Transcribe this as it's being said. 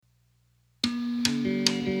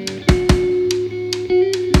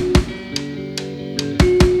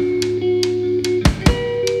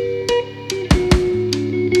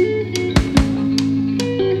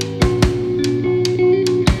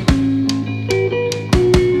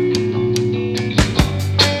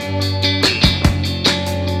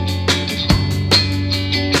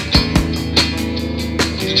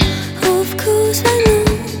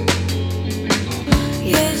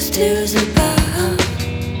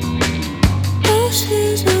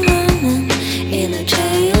horses are running in a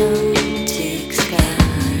chaotic sky.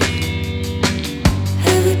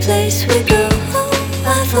 Every place we go,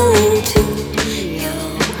 I fall into your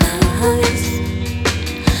eyes.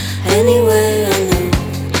 Anywhere I know,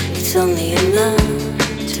 it's only a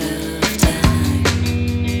matter of time.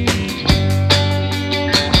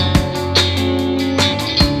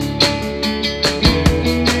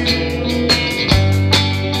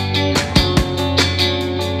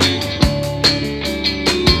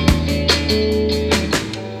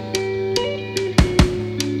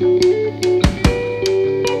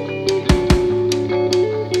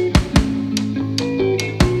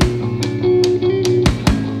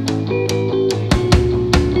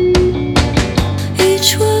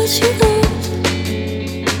 Each word you wrote,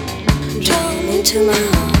 drawn into my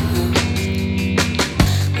heart.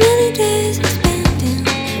 Many days I spent in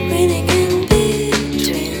reading in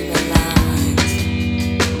between the lines.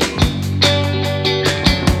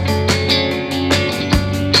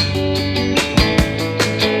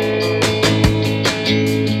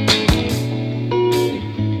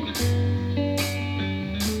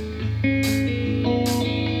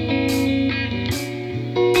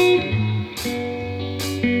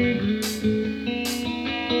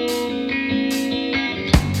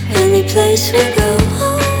 Any place we go,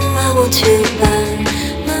 I want you by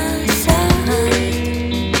my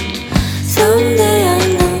side. Someday I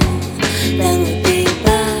know, then we'll be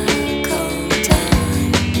back on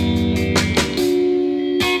time.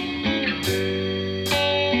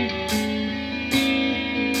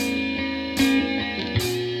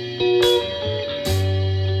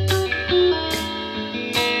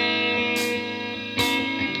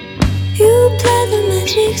 You play the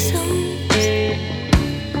magic songs,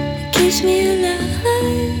 keeps me alive.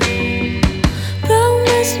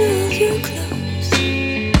 Promise me hold you close,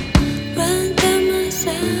 right by my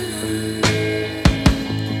side.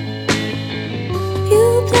 You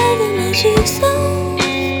play the magic song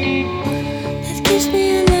that keeps me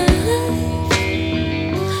alive.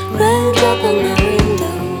 Raindrop on my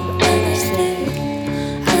window, and I stay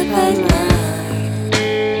up at night.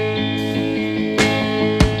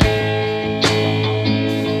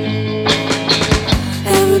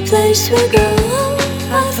 Every place we go,